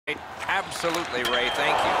Absolutely, Ray.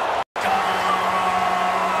 Thank you. And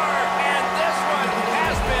this one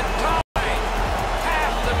has been tied.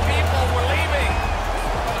 Half the people were leaving.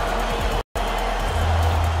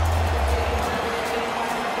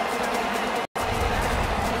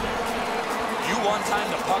 You one-time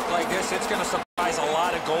the puck like this, it's going to surprise a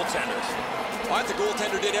lot of goaltenders. I think the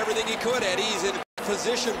goaltender did everything he could, Eddie. He's in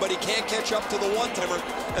position, but he can't catch up to the one-timer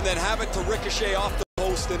and then have it to ricochet off the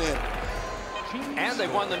post and in. And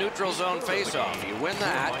they've won the neutral zone faceoff. You win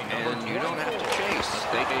that, and you don't have to chase.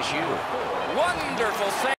 They chase you. Wonderful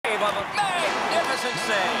save of a magnificent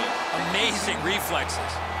save. Amazing reflexes.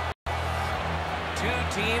 Two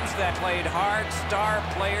teams that played hard, star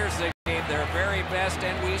players that gave their very best,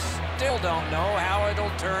 and we still don't know how it'll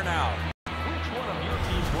turn out. Which one of your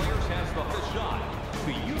team players has the hardest shot?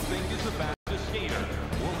 Who you think is the fastest skater?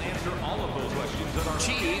 We'll answer all of those questions at our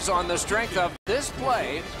Cheese, on the strength of this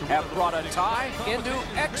play, have brought a tie into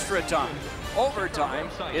extra time. Overtime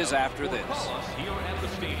is after this. Call us here at the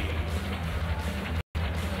stadium.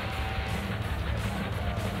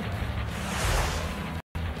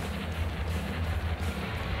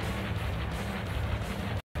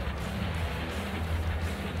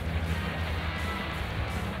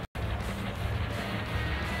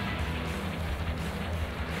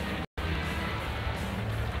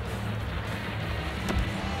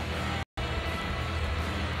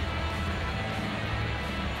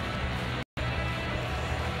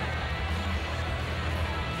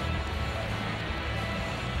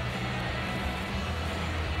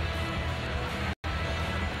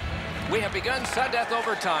 We have begun sudden death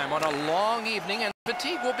overtime on a long evening, and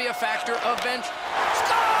fatigue will be a factor of bench.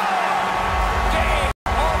 Score!